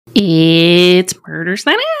It's Murder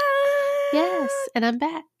Science. Yes, and I'm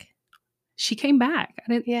back. She came back.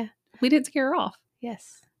 Yeah. We didn't scare her off.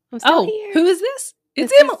 Yes. I'm still here. Who is this?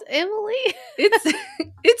 It's Emily.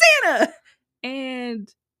 It's Anna.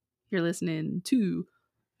 And you're listening to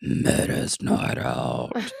Murder's Night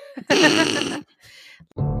Out.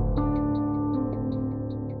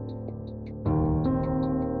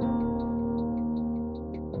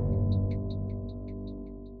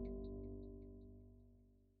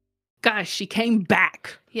 Gosh, she came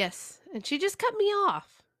back. Yes, and she just cut me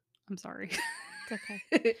off. I'm sorry. It's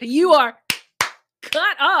okay. You are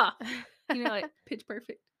cut off. You know, like Pitch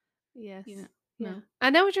Perfect. Yes. Yeah. Yeah. No. I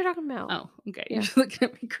know what you're talking about. Oh, okay. Yeah. You're just looking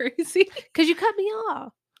at me crazy. Because you cut me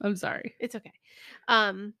off. I'm sorry. It's okay.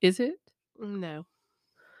 Is it? No.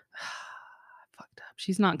 I fucked up.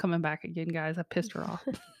 She's not coming back again, guys. I pissed her off.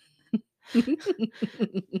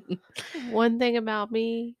 One thing about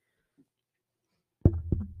me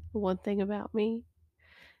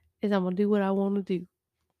is I'm going to do what I want to do.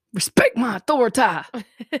 Respect my authority. I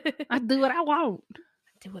do what I want.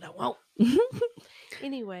 Do what I want.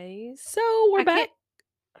 Anyways. So we're back.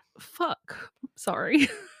 Fuck. Sorry.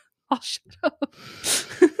 I'll shut up.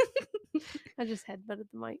 I just headbutted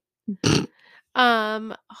the mic.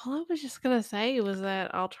 All I was just gonna say was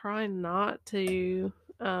that I'll try not to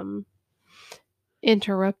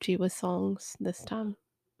interrupt you with songs this time.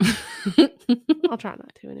 I'll try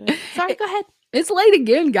not to anyway. Sorry, go ahead. It's late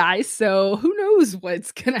again, guys, so who knows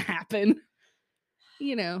what's gonna happen.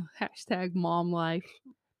 You know, hashtag mom life.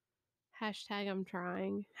 Hashtag I'm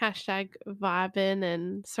trying. Hashtag vibing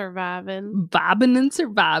and surviving. Vibing and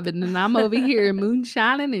surviving, and I'm over here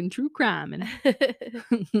moonshining and true criming.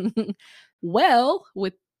 Well,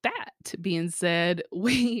 with that being said,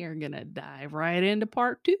 we are going to dive right into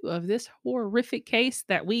part 2 of this horrific case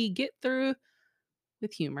that we get through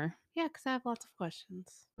with humor. Yeah, because I have lots of questions.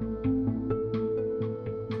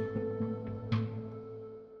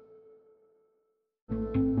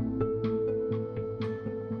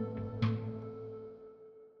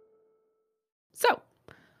 So,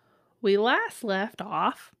 we last left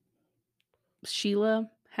off. Sheila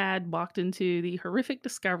had walked into the horrific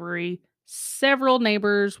discovery. Several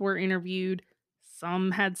neighbors were interviewed. Some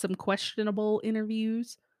had some questionable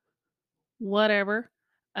interviews. Whatever.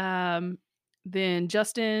 Then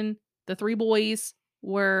Justin, the 3 boys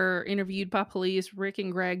were interviewed by police. Rick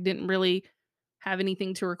and Greg didn't really have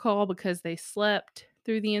anything to recall because they slept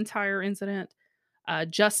through the entire incident.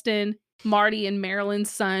 Justin, Marty, and Marilyn's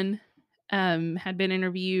son had been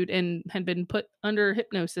interviewed and had been put under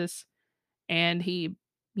hypnosis. And he,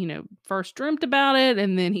 first dreamt about it,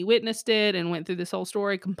 and then he witnessed it and went through this whole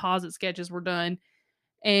story. Composite sketches were done.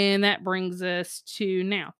 And that brings us to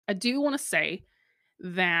now. I do want to say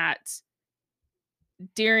that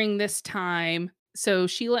during this time, so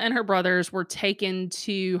Sheila and her brothers were taken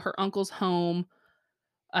to her uncle's home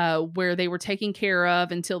where they were taken care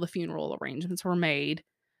of until the funeral arrangements were made.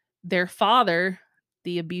 Their father,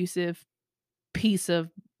 the abusive piece of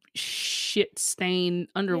shit stain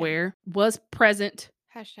underwear, was present.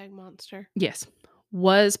 Hashtag monster. Yes,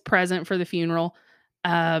 was present for the funeral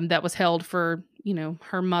that was held for,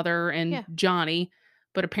 her mother and Johnny.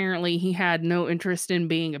 But apparently he had no interest in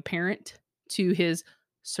being a parent to his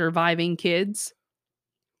surviving kids,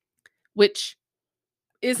 which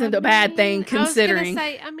isn't a bad thing considering. I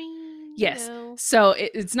was gonna say, yes. So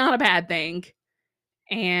it's not a bad thing.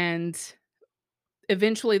 And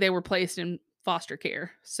eventually they were placed in foster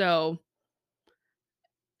care. So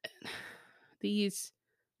these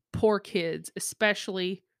poor kids,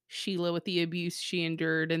 especially Sheila with the abuse she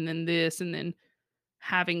endured, and then this, and then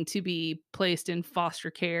having to be placed in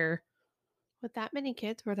foster care. With that many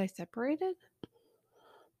kids, were they separated?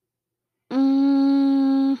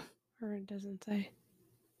 Or it doesn't say.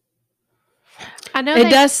 I know it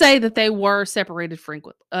does say that they were separated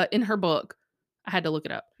frequently. In her book, I had to look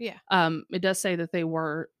it up. Yeah. It does say that they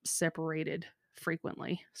were separated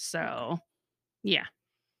frequently. So, yeah.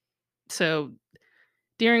 So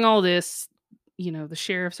during all this, the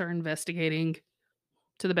sheriffs are investigating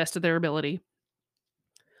to the best of their ability.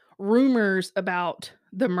 Rumors about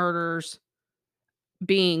the murders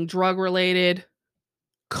being drug-related,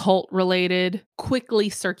 cult-related, quickly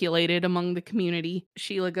circulated among the community.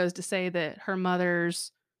 Sheila goes to say that her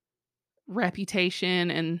mother's reputation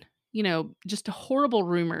and, just horrible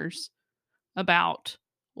rumors about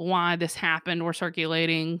why this happened were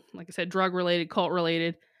circulating. Like I said, drug-related,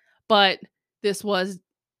 cult-related. But this was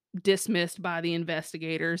dismissed by the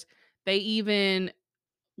investigators. They even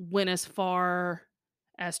went as far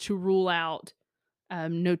as to rule out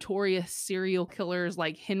notorious serial killers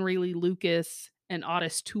like Henry Lee Lucas and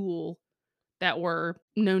Otis Toole that were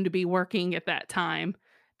known to be working at that time.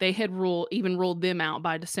 They had ruled them out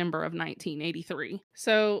by December of 1983.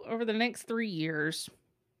 So over the next 3 years,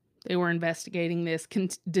 they were investigating this.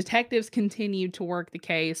 Detectives continued to work the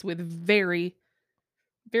case with very,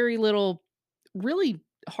 very little, really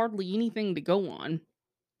hardly anything to go on.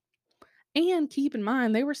 And keep in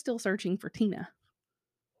mind, they were still searching for Tina.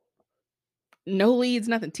 No leads,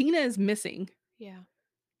 nothing. Tina is missing. Yeah.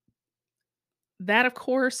 That, of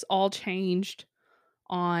course, all changed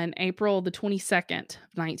on April the 22nd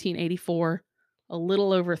of 1984, a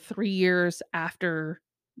little over 3 years after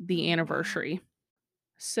the Oh, wow. anniversary.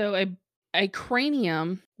 So a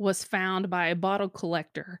cranium was found by a bottle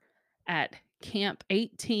collector at Camp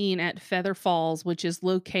 18 at Feather Falls, which is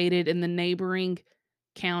located in the neighboring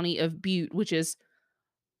county of Butte, which is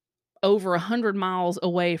over 100 miles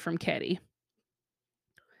away from Keddie.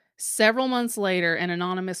 Several months later, an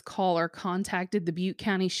anonymous caller contacted the Butte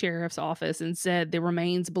County Sheriff's Office and said the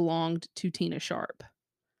remains belonged to Tina Sharp.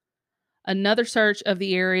 Another search of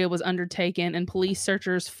the area was undertaken, and police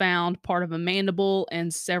searchers found part of a mandible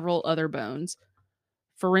and several other bones.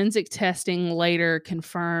 Forensic testing later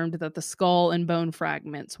confirmed that the skull and bone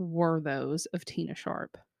fragments were those of Tina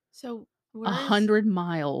Sharp. So A where is 100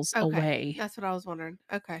 miles okay, away. that's what I was wondering.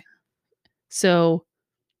 Okay. So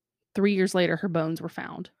 3 years later, her bones were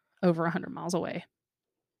found over 100 miles away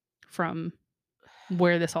from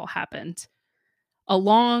where this all happened.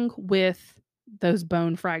 Along with those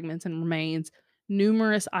bone fragments and remains,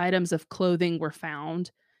 numerous items of clothing were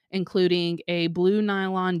found, including a blue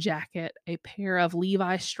nylon jacket, a pair of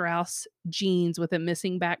Levi Strauss jeans with a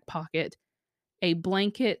missing back pocket, a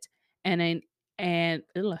blanket, and a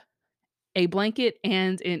blanket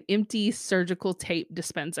and an empty surgical tape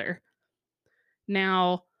dispenser.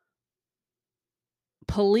 Now,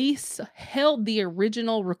 police held the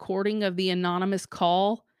original recording of the anonymous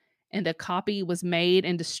call, and a copy was made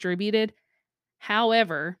and distributed.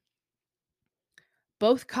 However,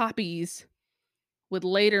 both copies would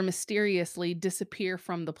later mysteriously disappear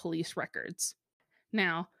from the police records.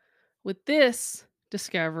 Now, with this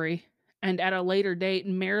discovery, and at a later date,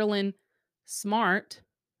 Marilyn Smart,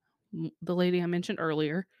 the lady I mentioned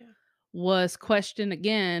earlier, Yeah. was questioned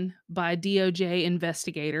again by DOJ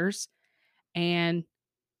investigators, and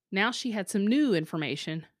now she had some new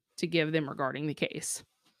information to give them regarding the case.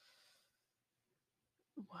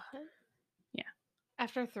 What? Yeah.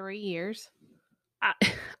 After 3 years? I,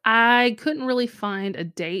 I couldn't really find a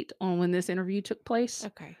date on when this interview took place.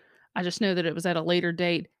 Okay. I just know that it was at a later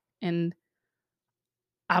date, and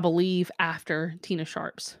I believe after Tina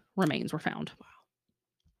Sharp's remains were found. Wow.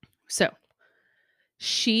 So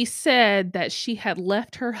she said that she had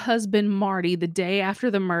left her husband Marty the day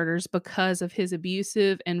after the murders because of his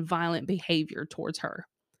abusive and violent behavior towards her.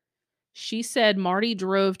 She said Marty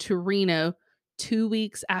drove to Reno 2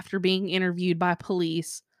 weeks after being interviewed by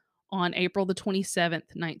police on April the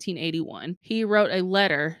 27th, 1981. He wrote a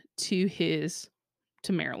letter to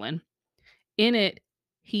Marilyn. In it,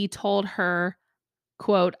 he told her,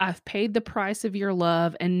 quote, "I've paid the price of your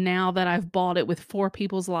love, and now that I've bought it with 4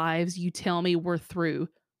 people's lives, you tell me we're through.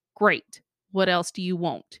 Great. What else do you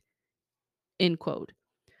want?" End quote.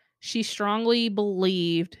 She strongly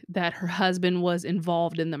believed that her husband was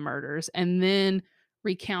involved in the murders, and then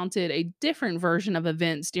recounted a different version of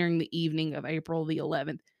events during the evening of April the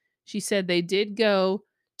 11th. She said they did go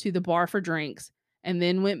to the bar for drinks and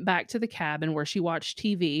then went back to the cabin where she watched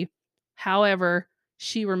TV. However,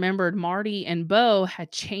 she remembered Marty and Bo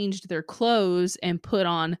had changed their clothes and put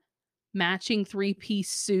on matching 3-piece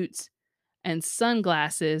suits and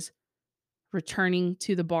sunglasses, returning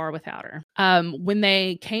to the bar without her. When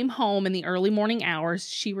they came home in the early morning hours,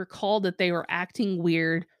 she recalled that they were acting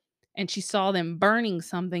weird, and she saw them burning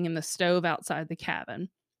something in the stove outside the cabin.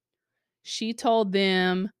 She told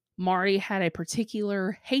them Marty had a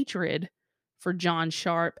particular hatred for John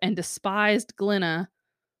Sharp and despised Glenna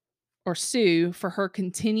or Sue for her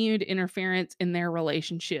continued interference in their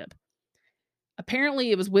relationship.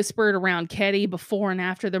 Apparently, it was whispered around Keddie before and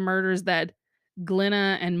after the murders that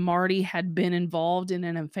Glenna and Marty had been involved in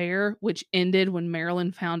an affair, which ended when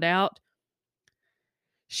Marilyn found out.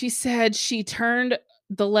 She said she turned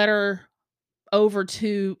the letter over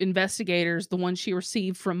to investigators, the one she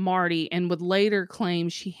received from Marty, and would later claim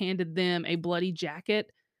she handed them a bloody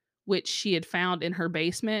jacket, which she had found in her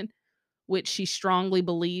basement, which she strongly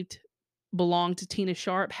believed belonged to Tina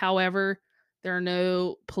Sharp. However, there are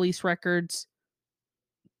no police records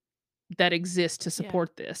that exist to Yeah.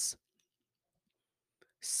 support this.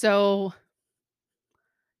 So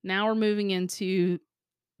now we're moving into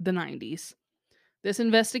the 90s. This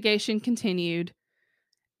investigation continued,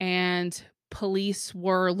 and police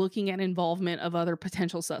were looking at involvement of other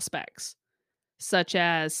potential suspects, such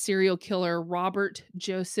as serial killer Robert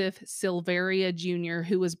Joseph Silveria Jr.,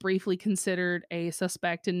 who was briefly considered a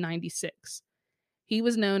suspect in 96. He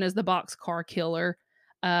was known as the boxcar killer.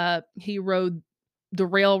 He rode the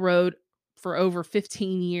railroad for over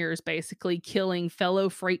 15 years, basically killing fellow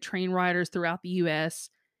freight train riders throughout the US.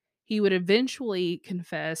 He would eventually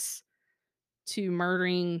confess to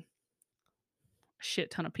murdering a shit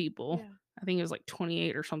ton of people. Yeah. I think it was like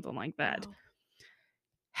 28 or something like that. Wow.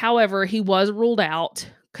 However, he was ruled out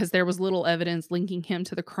because there was little evidence linking him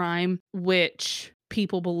to the crime, which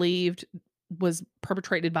people believed was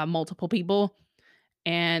perpetrated by multiple people.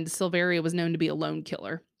 And Silveria was known to be a lone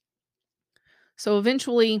killer. So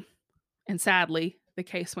eventually, and sadly, the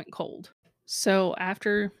case went cold. So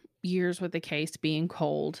after years with the case being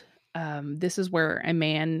cold, this is where a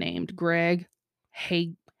man named Greg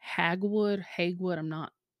Hagwood, I'm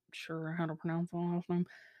not sure how to pronounce the last name,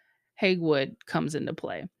 Hagwood comes into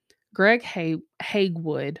play. Greg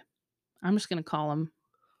Hagwood, I'm just going to call him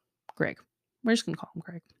Greg. We're just going to call him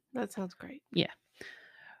Greg. That sounds great. Yeah.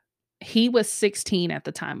 He was 16 at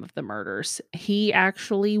the time of the murders. He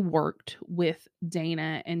actually worked with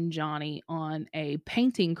Dana and Johnny on a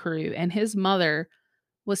painting crew, and his mother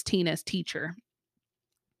was Tina's teacher.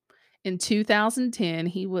 In 2010,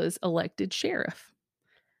 he was elected sheriff.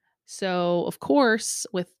 So, of course,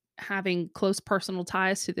 with having close personal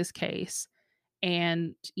ties to this case,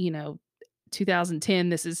 and 2010,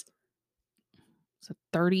 this is so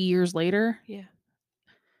 30 years later, Yeah.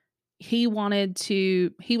 he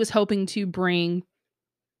was hoping to bring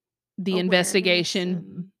the Awareness investigation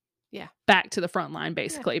and yeah. back to the front line, Yeah.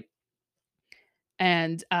 basically.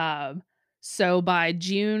 And so by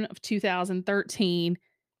June of 2013,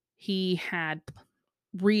 he had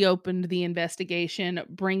reopened the investigation,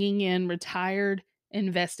 bringing in retired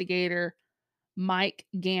investigator Mike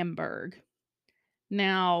Gamberg.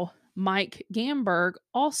 Now, Mike Gamberg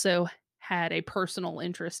also had a personal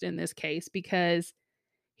interest in this case because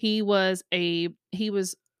he was a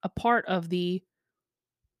part of the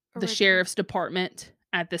Original. sheriff's department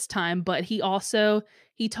at this time, but he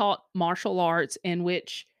taught martial arts, in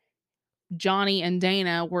which Johnny and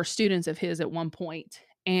Dana were students of his at one point.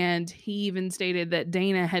 And he even stated that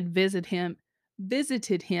Dana had visited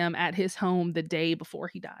him at his home the day before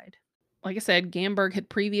he died. Like I said, Gamberg had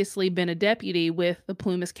previously been a deputy with the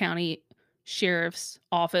Plumas County Sheriff's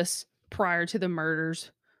Office prior to the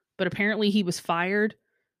murders, but apparently he was fired,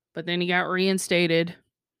 but then he got reinstated.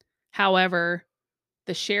 However,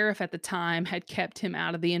 the sheriff at the time had kept him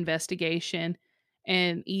out of the investigation,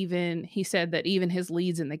 and he said that even his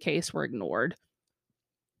leads in the case were ignored.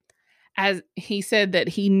 As he said that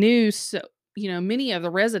he knew many of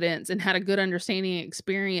the residents and had a good understanding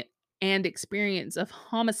experience of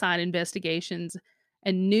homicide investigations,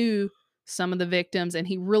 and knew some of the victims, and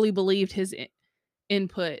he really believed his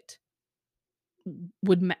input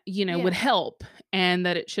would Yeah. help, and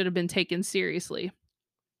that it should have been taken seriously.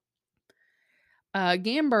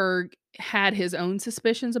 Gamberg had his own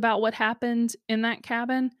suspicions about what happened in that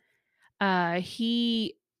cabin.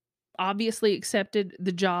 He obviously accepted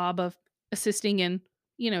the job of assisting in,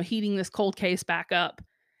 heating this cold case back up,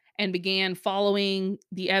 and began following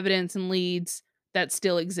the evidence and leads that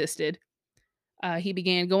still existed. He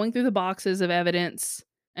began going through the boxes of evidence,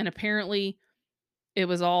 and apparently it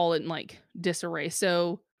was all in like disarray.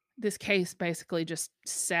 So this case basically just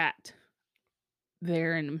sat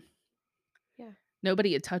there, and Yeah.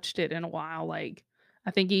 nobody had touched it in a while. Like,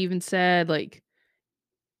 I think he even said, like,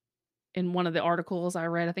 in one of the articles I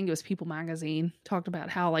read, I think it was People Magazine, talked about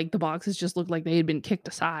how like the boxes just looked like they had been kicked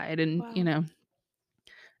aside, and Wow.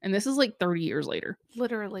 and this is like 30 years later.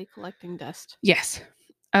 Literally collecting dust. Yes.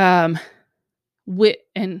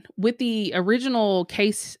 With the original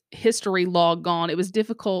case history log gone, it was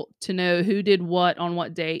difficult to know who did what on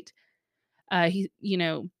what date. He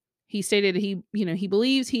stated he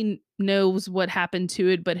believes he knows what happened to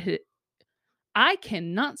it, but I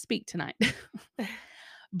cannot speak tonight.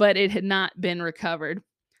 But it had not been recovered.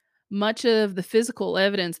 Much of the physical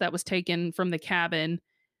evidence that was taken from the cabin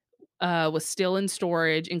was still in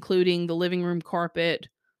storage, including the living room carpet,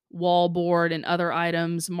 wall board, and other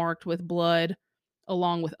items marked with blood,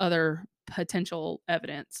 along with other potential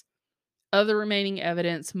evidence. Of the remaining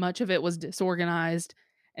evidence, much of it was disorganized,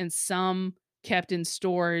 and some kept in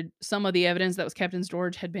storage. Some of the evidence that was kept in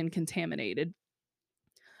storage had been contaminated.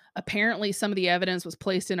 Apparently, some of the evidence was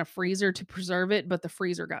placed in a freezer to preserve it, but the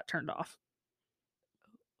freezer got turned off.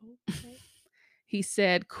 Okay. He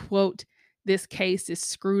said, quote, "This case is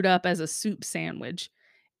screwed up as a soup sandwich.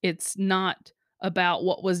 It's not about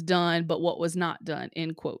what was done, but what was not done,"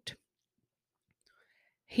 end quote.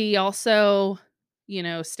 He also,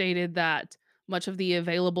 stated that much of the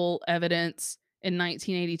available evidence in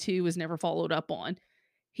 1982 was never followed up on.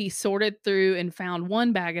 He sorted through and found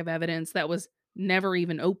one bag of evidence that was never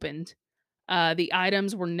even opened. The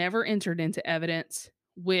items were never entered into evidence,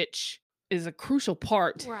 which is a crucial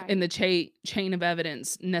part in Right. the chain of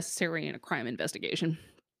evidence necessary in a crime investigation.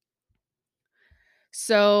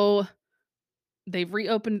 So they've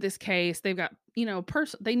reopened this case. They've got,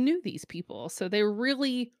 they knew these people. So they were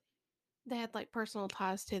really, They had, like, personal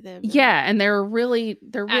ties to them and yeah. And they're really,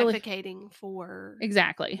 advocating for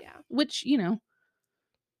exactly, yeah. which,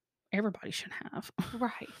 everybody should have.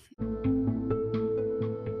 Right.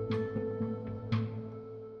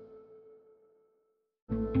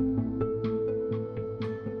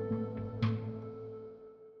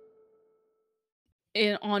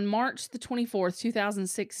 On March the 24th,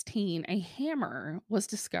 2016, a hammer was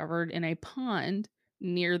discovered in a pond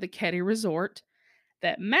near the Keddie Resort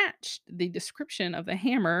that matched the description of the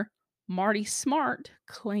hammer Marty Smart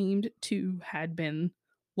claimed to had been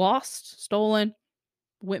lost, stolen,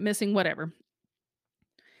 went missing, whatever.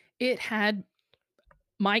 It had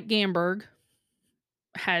Mike Gamberg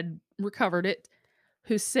had recovered it,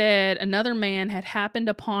 who said another man had happened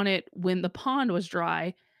upon it when the pond was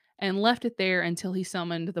dry and left it there until he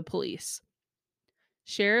summoned the police.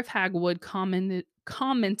 Sheriff Hagwood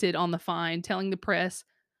commented on the find, telling the press,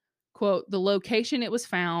 quote, "The location it was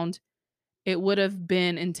found, it would have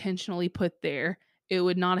been intentionally put there. It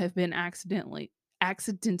would not have been accidentally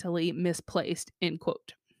misplaced," end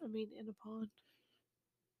quote. I mean, in a pond,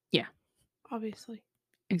 Yeah, obviously.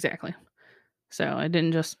 exactly. So it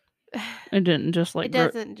didn't just like It grow.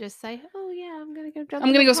 doesn't just say, "Oh, yeah, I'm gonna go jump I'm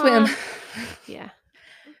in gonna a go swim. pond." Yeah.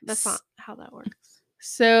 That's not how that works.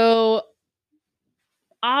 So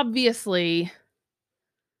obviously,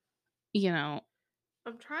 you know,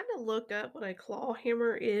 I'm trying to look up what a claw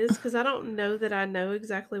hammer is because I don't know that I know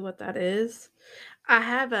exactly what that is. I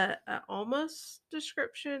have a almost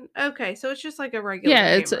description. Okay, so it's just like a regular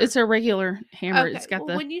yeah, it's hammer. it's a regular hammer. It's Okay, got well,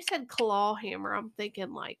 the when you said claw hammer, I'm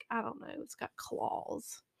thinking like I don't know. It's got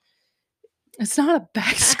claws. It's not a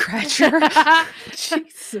back scratcher.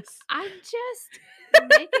 Jesus. I'm just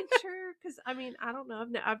making sure because I mean I don't know.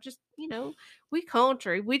 I've just we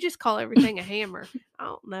country. We just call everything a hammer. I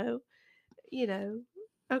don't know. You know.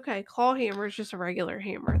 Okay, claw hammer is just a regular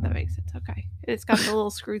hammer. That makes sense. Okay, and it's got the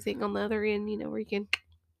little screw thing on the other end. Where you can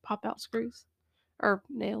pop out screws or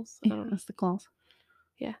nails. I Yeah, don't know. that's the claws.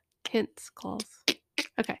 Yeah, hence claws.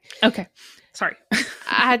 Okay, Okay. Sorry.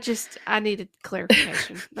 I needed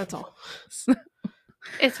clarification. That's all.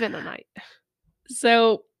 It's been a night.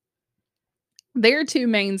 So their two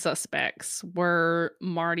main suspects were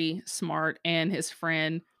Marty Smart and his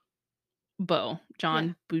friend Bo, Yeah.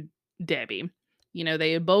 John Debbie.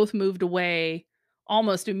 They had both moved away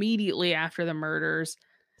almost immediately after the murders.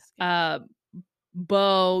 Sketch. Uh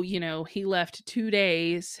Bo, he left 2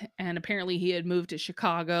 days and apparently he had moved to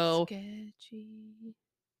Chicago. Sketchy.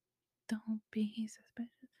 Don't be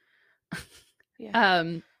suspicious. Yeah.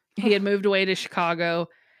 He had moved away to Chicago,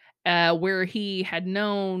 where he had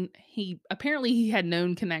known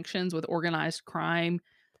connections with organized crime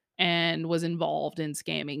and was involved in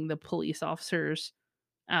scamming the police officers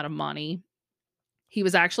out of money. He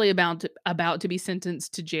was actually about to be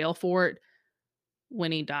sentenced to jail for it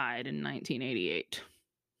when he died in 1988.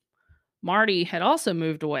 Marty had also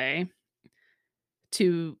moved away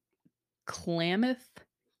to Klamath,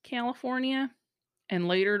 California, and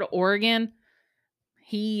later to Oregon.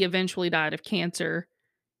 He eventually died of cancer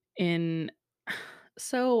in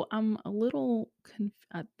so I'm a little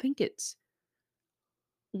I think it's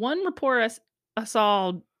one report I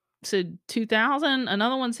saw said 2000,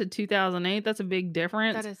 another one said 2008. That's a big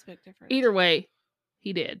difference. That is a big difference. Either way,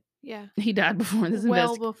 he did. Yeah. He died before this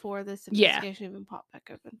Well investigation. before this Yeah. investigation even popped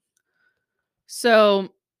back open.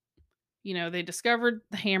 So, they discovered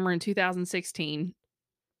the hammer in 2016.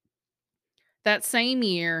 That same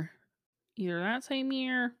year, either that same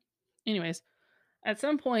year, anyways, at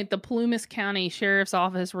some point, the Plumas County Sheriff's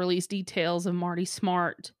Office released details of Marty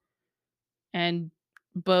Smart and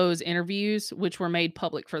Bo's interviews, which were made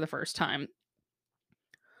public for the first time.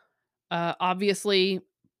 Obviously,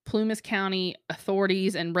 Plumas County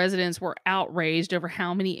authorities and residents were outraged over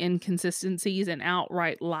how many inconsistencies and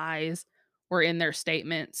outright lies were in their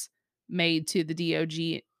statements made to the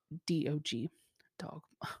DOJ, dog,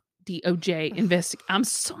 DOJ I'm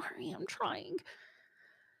sorry, I'm trying.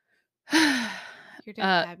 You're doing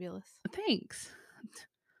fabulous. Thanks.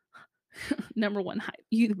 Number one hype.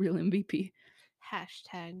 You the real MVP.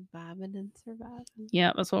 Hashtag vibing and surviving.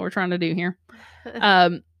 Yeah, that's what we're trying to do here.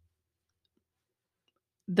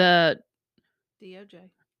 The DOJ.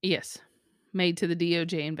 Yes, made to the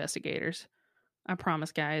DOJ investigators. I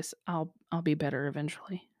promise, guys, I'll be better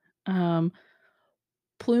eventually. Um,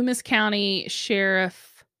 Plumas County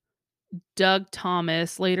Sheriff Doug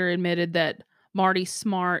Thomas later admitted that Marty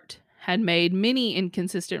Smart had made many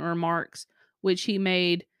inconsistent remarks, which he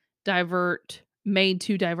made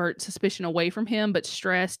to divert suspicion away from him, but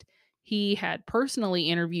stressed he had personally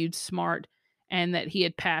interviewed Smart and that he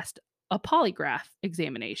had passed a polygraph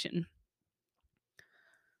examination.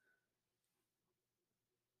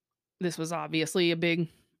 This was obviously a big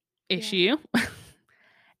Yeah. issue.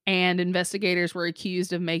 And investigators were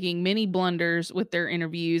accused of making many blunders with their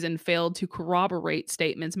interviews and failed to corroborate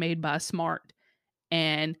statements made by Smart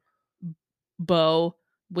and Bo,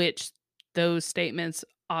 which those statements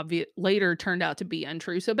later turned out to be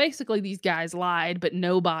untrue. So basically, these guys lied, but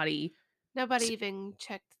nobody, Nobody even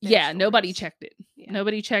checked their yeah, nobody stories. checked it. Yeah.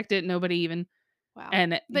 Nobody checked it. Nobody even, Wow.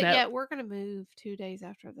 and But that, yet we're gonna move 2 days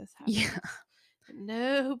after this yeah, happens. And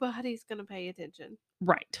nobody's gonna pay attention.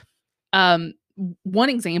 right. One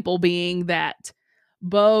example being that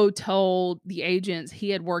Bo told the agents he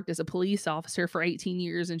had worked as a police officer for 18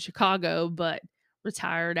 years in Chicago, but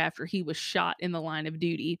retired after he was shot in the line of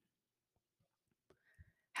duty.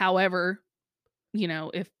 However,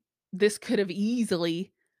 if this could have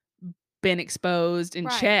easily been exposed and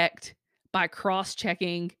Right. checked by cross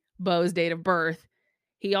checking Bo's date of birth,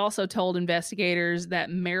 he also told investigators that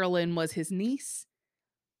Marilyn was his niece,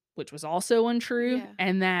 which was also untrue, Yeah.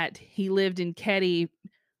 and that he lived in Keddie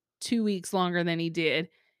 2 weeks longer than he did.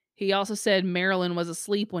 He also said Marilyn was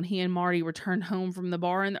asleep when he and Marty returned home from the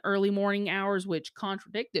bar in the early morning hours, which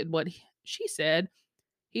contradicted what she said.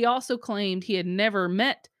 He also claimed he had never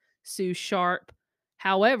met Sue Sharp.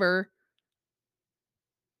 However,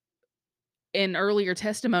 in earlier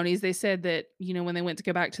testimonies, they said that, when they went to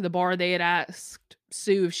go back to the bar, they had asked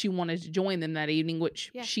Sue if she wanted to join them that evening,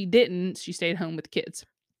 which Yeah. she didn't. She stayed home with the kids.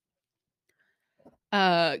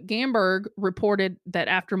 Gamberg reported that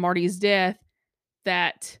after Marty's death,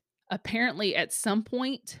 that apparently at some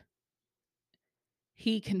point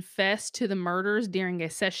he confessed to the murders during a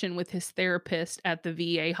session with his therapist at the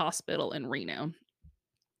VA hospital in Reno.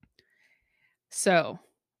 So,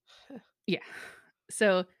 yeah.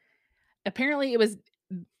 So apparently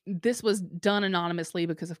this was done anonymously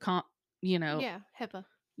because of Yeah. HIPAA.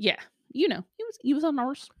 yeah, he was a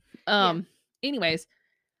nurse. Yeah. Anyways,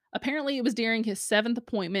 apparently it was during his 7th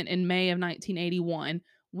appointment in May of 1981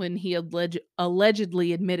 when he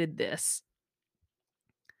allegedly admitted this.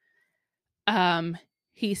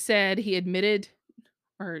 He said he admitted,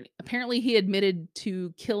 or apparently he admitted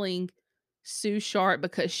to killing Sue Sharp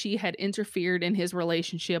because she had interfered in his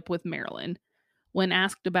relationship with Marilyn. When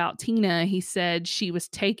asked about Tina, he said she was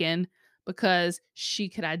taken because she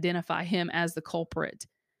could identify him as the culprit.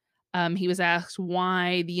 He was asked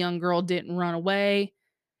why the young girl didn't run away,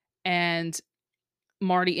 and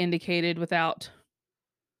Marty indicated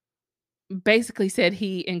basically said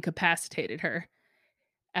he incapacitated her.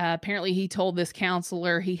 Apparently, he told this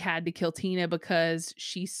counselor he had to kill Tina because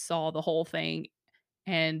she saw the whole thing,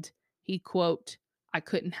 and he, quote, "I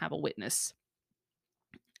couldn't have a witness."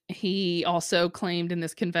 He also claimed in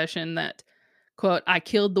this confession that, quote, "I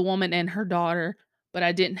killed the woman and her daughter, but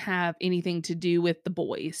I didn't have anything to do with the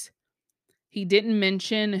boys." He didn't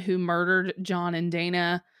mention who murdered John and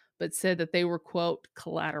Dana, but said that they were, quote,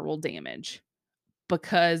 "collateral damage"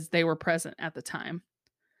 because they were present at the time.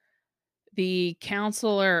 The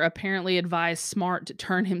counselor apparently advised Smart to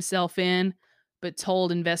turn himself in, but told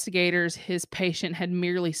investigators his patient had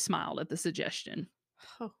merely smiled at the suggestion.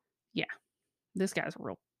 Oh. Yeah, this guy's a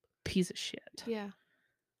real piece of shit. Yeah.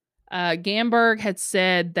 Gamberg had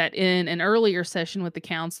said that in an earlier session with the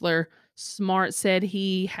counselor, Smart said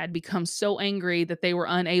he had become so angry that they were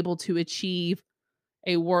unable to achieve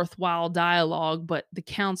a worthwhile dialogue, but the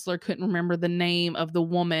counselor couldn't remember the name of the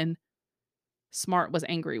woman Smart was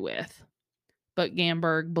angry with. But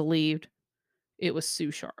Gamberg believed it was Sue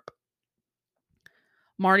Sharp.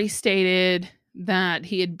 Marty stated that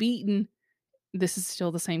he had beaten, this is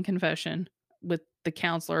still the same confession, with the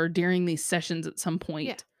counselor during these sessions at some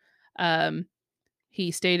point. Yeah.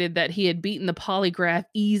 He stated that he had beaten the polygraph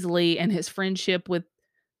easily, and his friendship with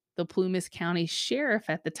the Plumas County sheriff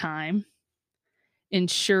at the time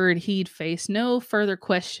ensured he'd face no further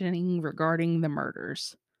questioning regarding the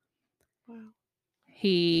murders. Wow.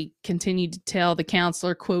 He continued to tell the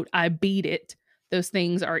counselor, quote, "I beat it. Those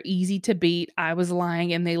things are easy to beat. I was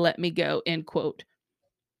lying and they let me go," end quote.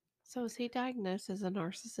 So is he diagnosed as a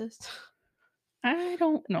narcissist? I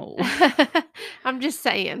don't know. I'm just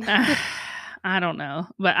saying. I don't know.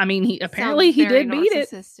 But I mean, he Sounds apparently he very did beat it.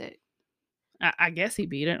 narcissistic. I guess he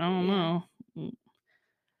beat it. I don't Yeah. know.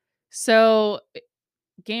 So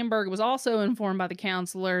Gamberg was also informed by the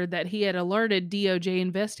counselor that he had alerted DOJ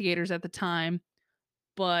investigators at the time,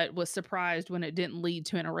 but was surprised when it didn't lead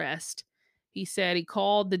to an arrest. He said he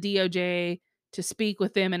called the DOJ to speak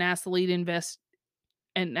with them and asked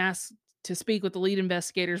to speak with the lead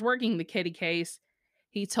investigators working the Keddie case.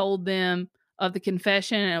 He told them of the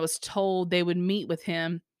confession and was told they would meet with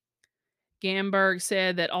him. Gamberg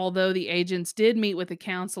said that although the agents did meet with the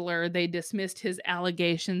counselor, they dismissed his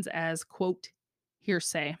allegations as, quote,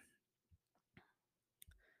 hearsay.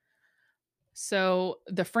 So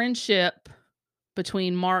the friendship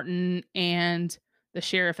between Martin and the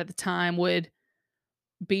sheriff at the time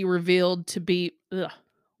be revealed to be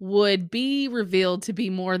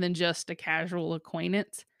more than just a casual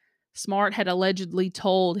acquaintance. Smart had allegedly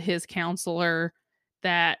told his counselor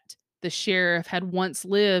that the sheriff had once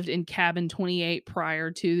lived in cabin 28 prior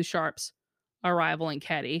to the Sharps' arrival in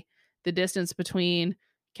Keddie. The distance between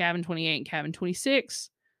cabin 28 and cabin 26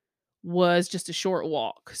 was just a short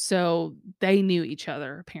walk, so they knew each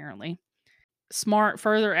other apparently. Smart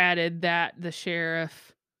further added that the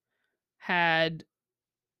sheriff had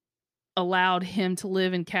allowed him to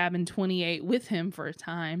live in cabin 28 with him for a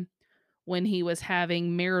time when he was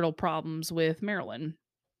having marital problems with Marilyn.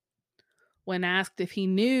 When asked if he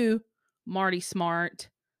knew Marty Smart,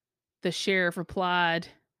 the sheriff replied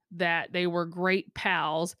that they were great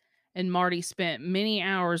pals and Marty spent many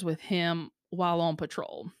hours with him while on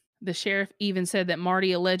patrol. The sheriff even said that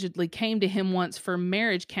Marty allegedly came to him once for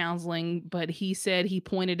marriage counseling, but he said he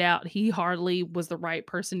pointed out he hardly was the right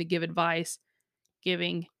person to give advice,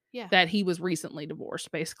 giving that he was recently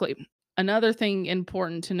divorced, basically. Another thing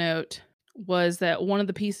important to note was that one of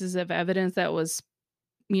the pieces of evidence that was,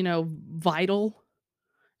 vital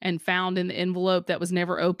and found in the envelope that was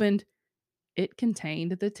never opened, it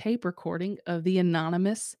contained the tape recording of the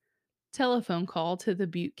anonymous telephone call to the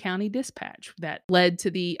Butte County Dispatch that led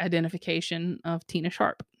to the identification of Tina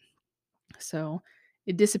Sharp. So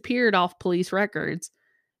it disappeared off police records.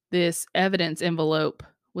 This evidence envelope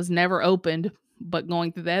was never opened, but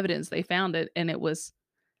going through the evidence, they found it, and it was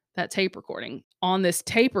that tape recording. On this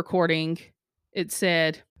tape recording, it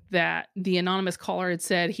said that the anonymous caller had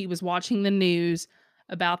said he was watching the news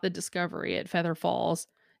about the discovery at Feather Falls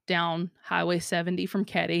down Highway 70 from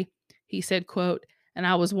Keddie. He said, quote, and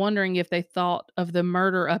I was wondering if they thought of the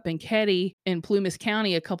murder up in Keddie in Plumas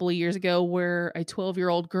County a couple of years ago where a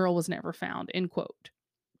 12-year-old girl was never found, end quote.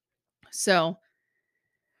 So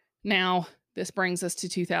now this brings us to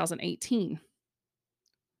 2018.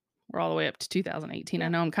 We're all the way up to 2018. Yeah. I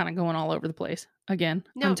know I'm kind of going all over the place. Again,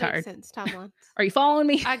 No, I'm it tired. makes sense. Timelines. Are you following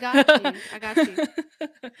me? I got you. I got you.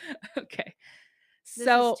 Okay. This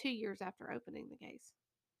So is 2 years after opening the case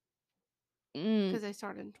mm, because they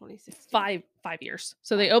started in 2016. 5 years.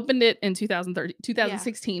 So they opened it in 2013. Yeah.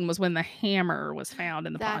 2016 was when the hammer was found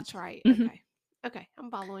in the pond. That's right. Mhm. Okay. Okay. I'm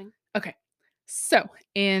following. Okay. So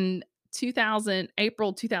in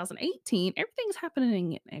April 2018, everything's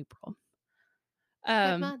happening in April.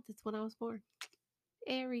 That month, it's when I was born.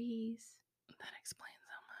 Aries. That explains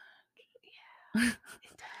so Yeah, much.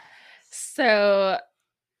 it does. So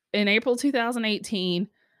in April 2018,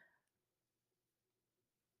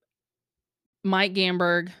 Mike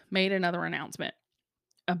Gamberg made another announcement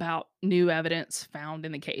about new evidence found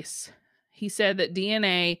in the case. He said that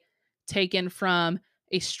DNA taken from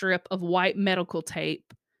a strip of white medical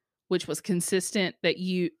tape, which was consistent with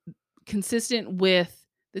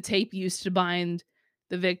the tape used to bind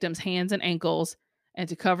the victim's hands and ankles and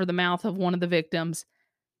to cover the mouth of one of the victims,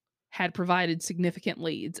 had provided significant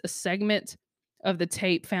leads. A segment of the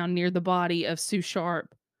tape found near the body of Sue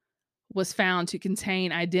Sharp was found to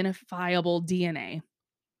contain identifiable DNA.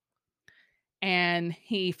 And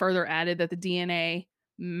he further added that the DNA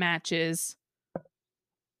matches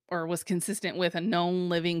or was consistent with a known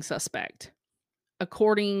living suspect.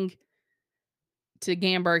 According to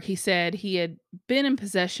Gamberg, he said he had been in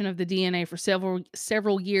possession of the DNA for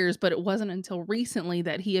several years, but it wasn't until recently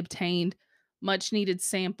that he obtained much needed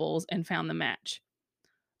samples and found the match.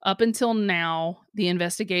 Up until now, the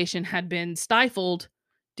investigation had been stifled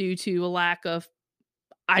due to a lack of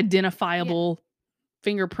identifiable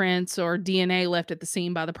fingerprints or DNA left at the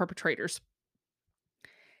scene by the perpetrators.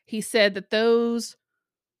 He said that those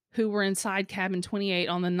who were inside cabin 28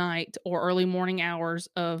 on the night or early morning hours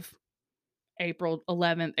of April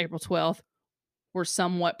 11th, April 12th were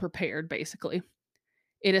somewhat prepared, basically.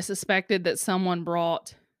 It is suspected that someone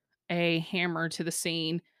brought a hammer to the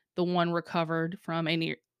scene, the one recovered from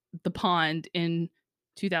the pond in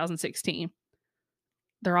 2016.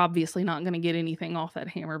 They're obviously not going to get anything off that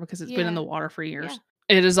hammer because it's been in the water for years.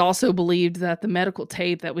 It is also believed that the medical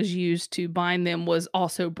tape that was used to bind them was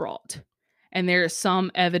also brought. And there is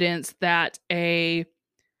some evidence that a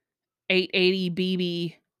 880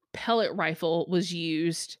 BB pellet rifle was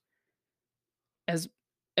used as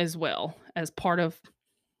as well as part of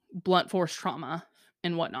blunt force trauma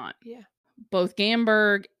and whatnot. Yeah. Both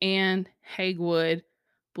Gamberg and Hagwood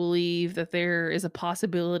believe that there is a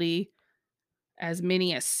possibility as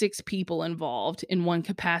many as 6 people involved in one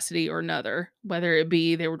capacity or another, whether it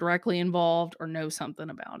be they were directly involved or know something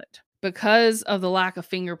about it. Because of the lack of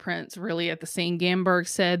fingerprints really at the scene, Gamberg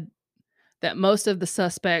said that most of the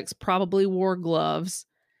suspects probably wore gloves,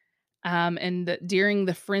 and that during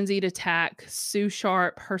the frenzied attack, Sue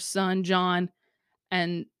Sharp, her son John,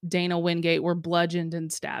 and Dana Wingate were bludgeoned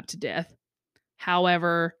and stabbed to death.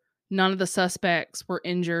 However, none of the suspects were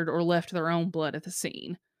injured or left their own blood at the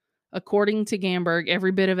scene. According to Gamberg,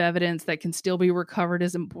 every bit of evidence that can still be recovered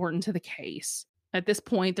is important to the case. At this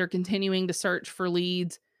point, they're continuing to search for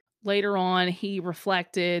leads. Later on, he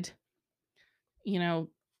reflected, you know,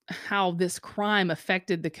 how this crime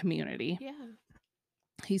affected the community. Yeah.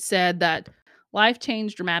 He said that life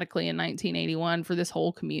changed dramatically in 1981 for this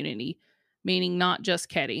whole community, meaning not just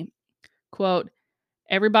Keddie. Quote,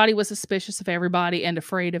 everybody was suspicious of everybody and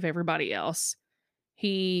afraid of everybody else.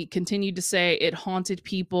 He continued to say it haunted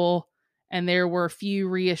people, and there were few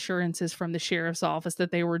reassurances from the sheriff's office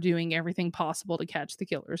that they were doing everything possible to catch the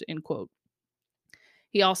killers, end quote.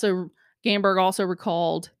 He also, Gamberg also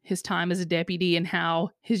recalled his time as a deputy and how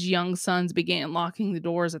his young sons began locking the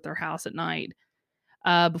doors at their house at night.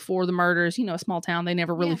 Before the murders, a small town, they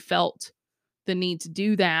never really Yeah. felt the need to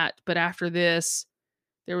do that. But after this,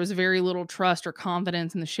 there was very little trust or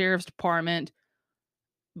confidence in the sheriff's department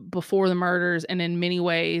before the murders, and in many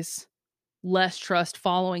ways, less trust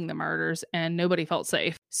following the murders, and nobody felt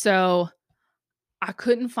safe. So I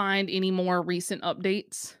couldn't find any more recent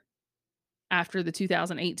updates after the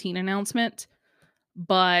 2018 announcement,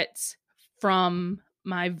 but from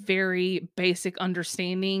my very basic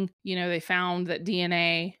understanding, they found that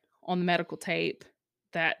DNA on the medical tape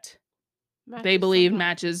that they Matches believe somebody.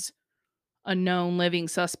 matches a known living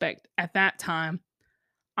suspect at that time.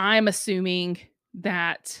 I'm assuming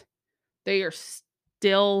that they are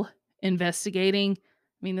still investigating.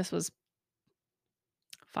 I mean, this was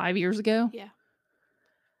 5 years ago. Yeah.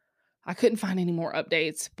 I couldn't find any more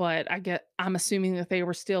updates, but I'm assuming that they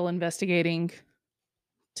were still investigating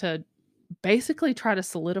to basically try to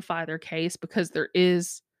solidify their case because there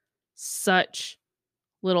is such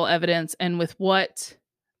little evidence, and with what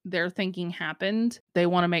they're thinking happened, they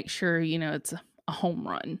want to make sure, it's a home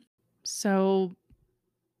run. So,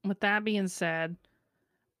 with that being said,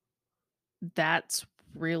 that's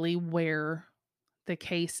really where the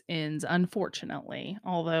case ends, unfortunately,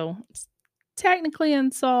 although it's technically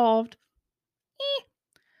unsolved.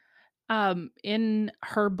 In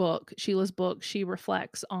her book, Sheila's book, she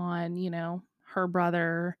reflects on, her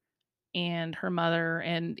brother and her mother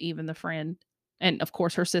and even the friend, and of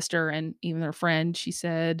course her sister and even their friend. She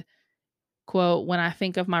said, quote, when I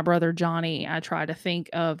think of my brother Johnny, I try to think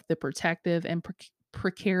of the protective and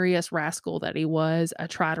precarious rascal that he was. I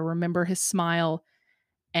try to remember his smile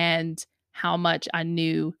and how much I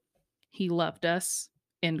knew he loved us,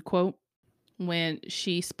 end quote. When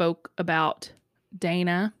she spoke about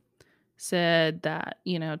Dana, said that,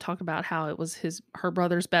 talked about how it was her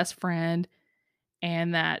brother's best friend,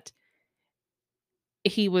 and that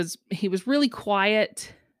he was really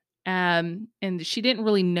quiet, and she didn't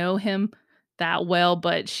really know him that well,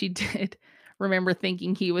 but she did remember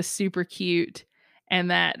thinking he was super cute,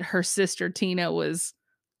 and that her sister Tina was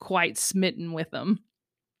quite smitten with him.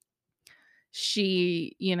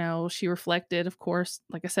 She reflected, of course,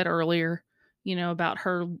 like I said earlier, about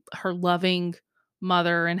her loving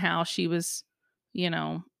mother and how she was, you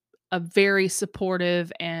know, a very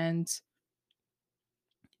supportive and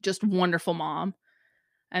just wonderful mom.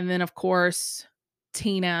 And then of course,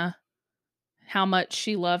 Tina, how much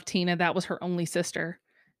she loved Tina. That was her only sister.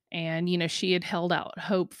 And she had held out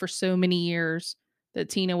hope for so many years that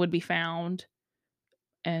Tina would be found,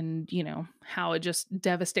 and how it just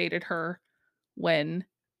devastated her when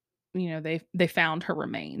they found her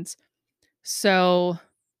remains. So,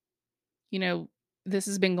 you know, this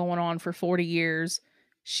has been going on for 40 years.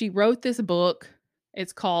 She wrote this book.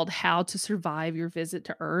 It's called How to Survive Your Visit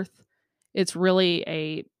to Earth. It's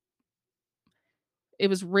really it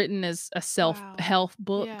was written as a Wow. self-help Yeah.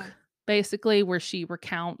 book, basically, where she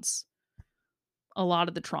recounts a lot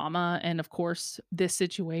of the trauma and of course this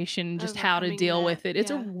situation, just how to Overcoming deal that. with it.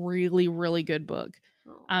 It's a Yeah. really, really good book.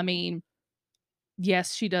 I Oh. mean,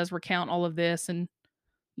 yes, she does recount all of this and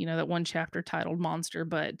that one chapter titled Monster,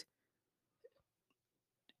 but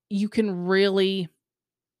you can really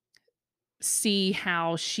see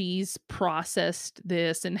how she's processed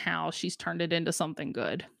this and how she's turned it into something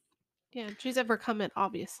good. Yeah, and she's overcome it,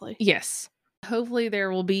 obviously. Yes. Hopefully,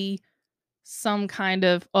 there will be some kind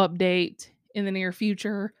of update in the near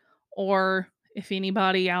future, or if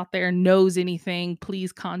anybody out there knows anything,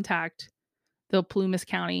 please contact the Plumas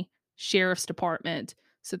County Sheriff's Department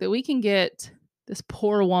so that we can get this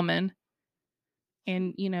poor woman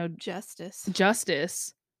and, Justice.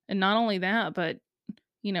 justice. And not only that, but,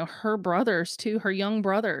 her brothers too, her young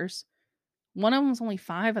brothers. One of them was only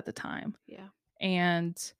 5 at the time, Yeah.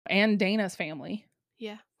 and Dana's family,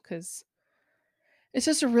 Yeah. because it's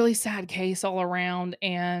just a really sad case all around.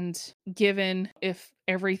 And given if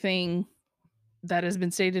everything that has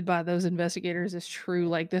been stated by those investigators is true,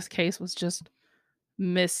 like, this case was just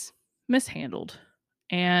mishandled.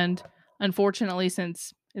 And unfortunately,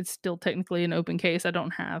 since it's still technically an open case, I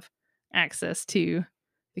don't have access to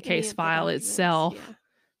the Any case of the file documents, itself. yeah.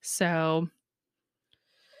 So,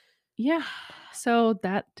 yeah. So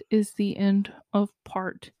that is the end of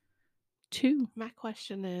part 2. My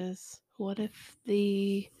question is, what if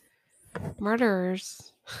the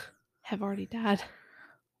murderers have already died?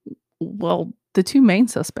 Well, the 2 main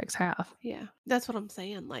suspects have. Yeah, that's what I'm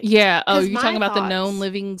saying, like, Yeah. Oh, 'cause you're talking my about the known thoughts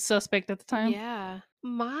living suspect at the time? yeah,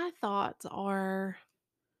 my thoughts are,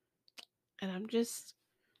 and I'm just,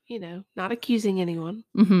 not accusing anyone.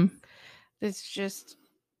 Mhm. It's just,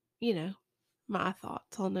 you know, my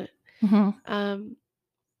thoughts on it. Mhm. Um,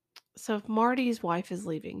 so if Marty's wife is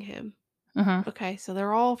leaving him, Uh-huh. okay, so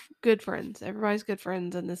they're all good friends. Everybody's good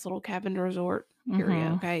friends in this little cabin resort area,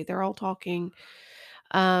 Mhm. okay? They're all talking.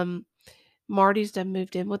 Um, Marty's done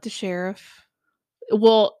moved in with the sheriff.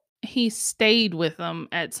 Well, he stayed with them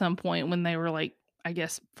at some point when they were, like, I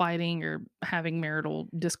guess, fighting or having marital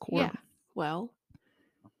discord. Yeah. Well,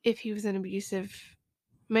 if he was an abusive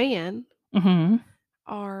man, Mhm.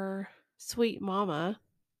 our sweet mama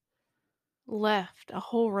left a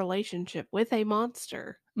whole relationship with a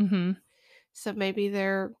monster. Mhm. So maybe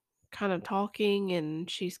they're kind of talking and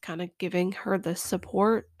she's kind of giving her the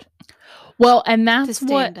support Well, to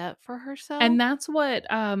stand up for herself. that's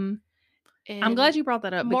what, I'm glad And you brought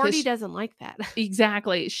that up Marty because doesn't like that.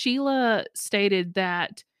 exactly. Sheila stated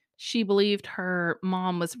that she believed her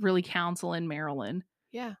mom was really counseling Marilyn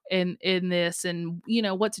Yeah. in this, and,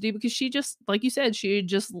 what to do, because she just, like you said, she had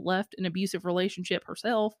just left an abusive relationship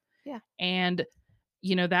herself. Yeah. And,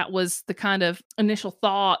 that was the kind of initial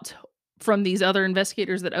thought from these other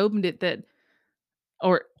investigators that opened it, that,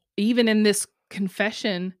 or even in this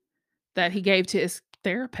confession that he gave to his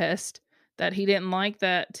therapist, that he didn't like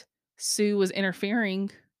that Sue was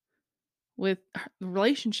interfering with the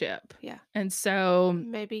relationship. Yeah. And so,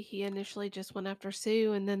 Maybe he initially just went after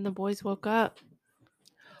Sue and then the boys woke up.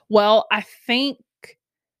 well, I think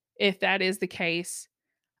if that is the case,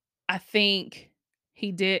 I think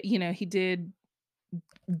he did,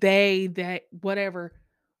 that whatever,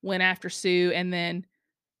 went after Sue, and then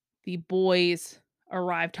the boys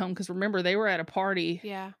arrived home, because remember, they were at a party,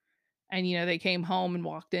 Yeah. and, they came home and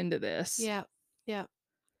walked into this. Yeah. Yeah.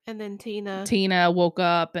 And then Tina. Tina woke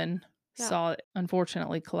up and Yeah. saw,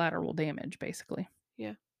 unfortunately, collateral damage, basically.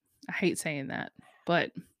 Yeah. I hate saying that,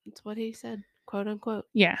 but That's what he said, quote unquote.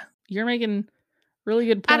 yeah, you're making really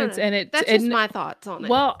good I don't points, know. and it's That's just and my thoughts on it.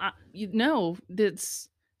 well,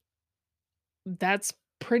 that's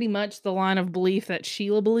pretty much the line of belief that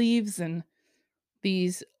Sheila believes, and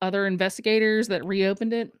these other investigators that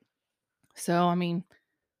reopened it. So, I mean,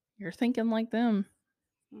 you're thinking like them,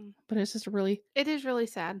 Mm. but it's just a really It is really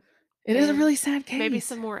sad. it is a And really sad maybe case.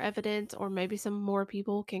 some more evidence or maybe some more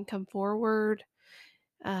people can come forward.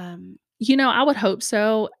 Um, I would hope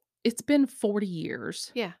so. It's been 40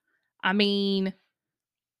 years. yeah. I mean,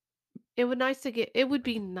 It would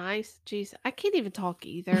be nice. Jeez, I can't even talk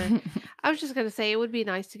either. I was just gonna say it would be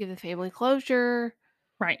nice to give the family closure.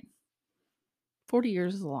 right. 40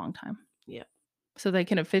 years is a long time. Yeah. So they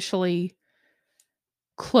can officially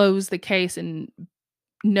close the case and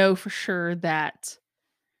know for sure that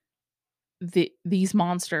these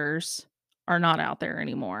monsters are not out there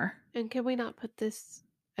anymore. And can we not put this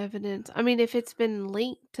evidence? I mean, if it's been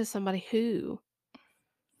linked to somebody who,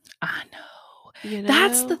 I know. you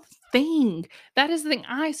That's the know? thing. That is the thing.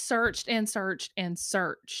 I searched and searched and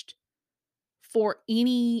searched for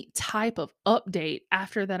any type of update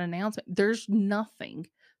after that announcement. There's nothing.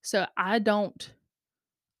 So I don't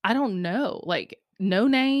know. Like, no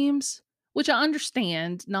names, which I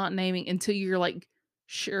understand not naming until you're, like,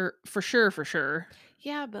 sure, for sure, for sure.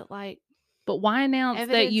 Yeah, but like But why announce that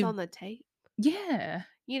evidence you on the tape. yeah.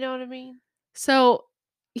 You know what I mean? So,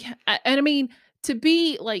 yeah, and I mean, to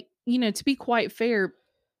be, like, to be quite fair,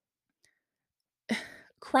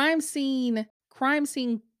 crime scene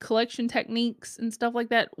collection techniques and stuff like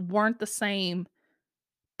that weren't the same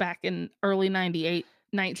back in early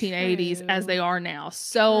 1980s as they True. are now.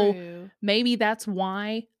 So True. maybe that's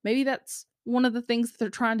why. Maybe that's one of the things that they're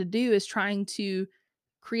trying to do, is trying to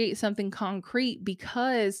create something concrete,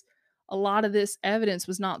 because a lot of this evidence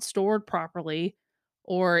was not stored properly,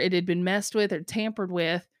 or it had been messed with or tampered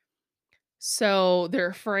with. So they're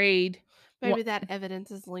afraid. Maybe that evidence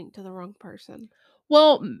is linked to the wrong person.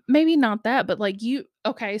 Well, maybe not that, but like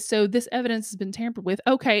okay, so this evidence has been tampered with.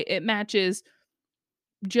 Okay, it matches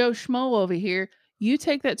Joe Schmo over here. You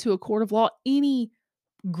take that to a court of law, any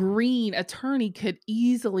green attorney could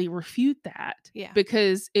easily refute that Yeah.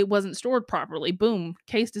 because it wasn't stored properly. Boom,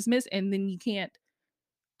 case dismissed, and then you can't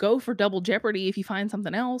go for double jeopardy if you find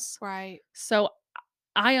something else. Right. So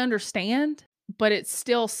I understand, but it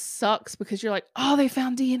still sucks because you're like, "Oh, they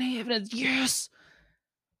found DNA evidence. Yes."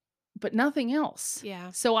 But nothing else. Yeah.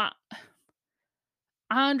 So I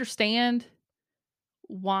understand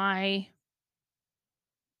why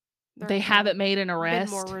They're they kind haven't of made an been more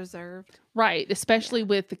arrest. reserved. Right, especially Yeah.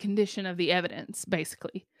 with the condition of the evidence,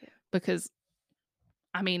 basically. Yeah. Because,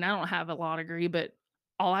 I mean, I don't have a law degree, but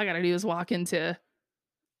all I gotta do is walk into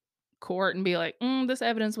court and be like, this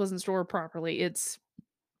evidence wasn't stored properly.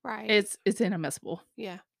 Right. It's inadmissible.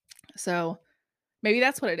 Yeah. So maybe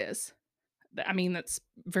that's what it is. I mean, that's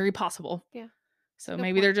very possible. Yeah. So Good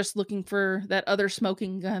maybe they're point. just looking for that other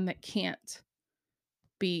smoking gun that can't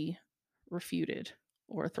be refuted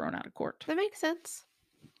or thrown out of court. That makes sense.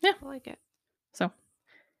 Yeah. I like it. So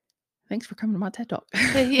thanks for coming to my TED Talk.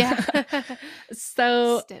 Yeah.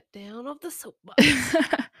 So Step down of the soapbox.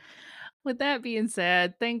 with that being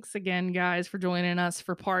said, thanks again, guys, for joining us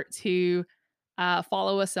for part 2.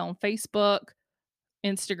 Follow us on Facebook,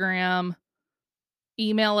 Instagram,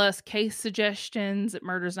 email us case suggestions at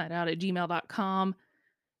murdersnightout@gmail.com.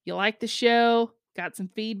 You like the show, got some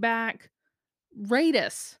feedback, rate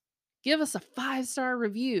us, give us a 5-star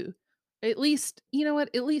review. At least, you know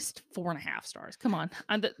what? At least 4.5 stars. Come on.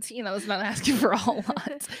 That's not asking for a whole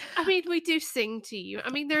lot. I mean, we do sing to you. I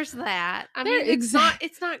mean, there's that. I There mean, it's not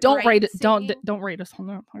Don't rate great it. singing. Don't rate us on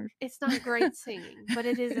that part. It's not great singing, but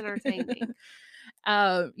it is entertaining.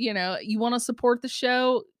 You want to support the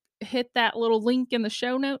show, hit that little link in the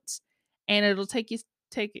show notes, and it'll take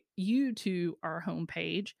you to our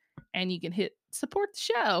homepage, and you can hit support the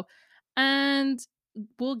show, and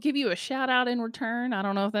we'll give you a shout out in return. I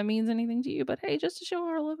don't know if that means anything to you, but hey, just to show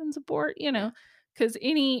our love and support, Yeah. because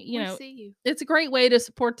We see you. it's a great way to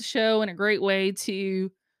support the show and a great way to,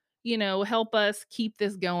 help us keep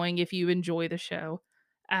this going if you enjoy the show.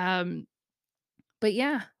 But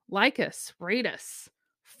yeah, like us, rate us,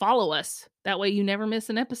 follow us. That way you never miss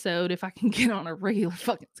an episode if I can get on a regular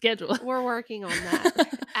fucking schedule. We're working on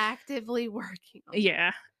that. Actively working on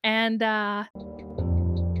Yeah. And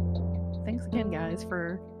thanks again, guys,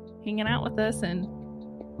 for hanging out with us, and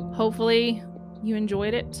hopefully you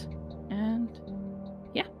enjoyed it. And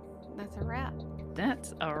yeah, that. That's a wrap.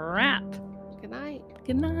 that's a wrap. Good night.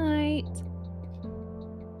 Good night.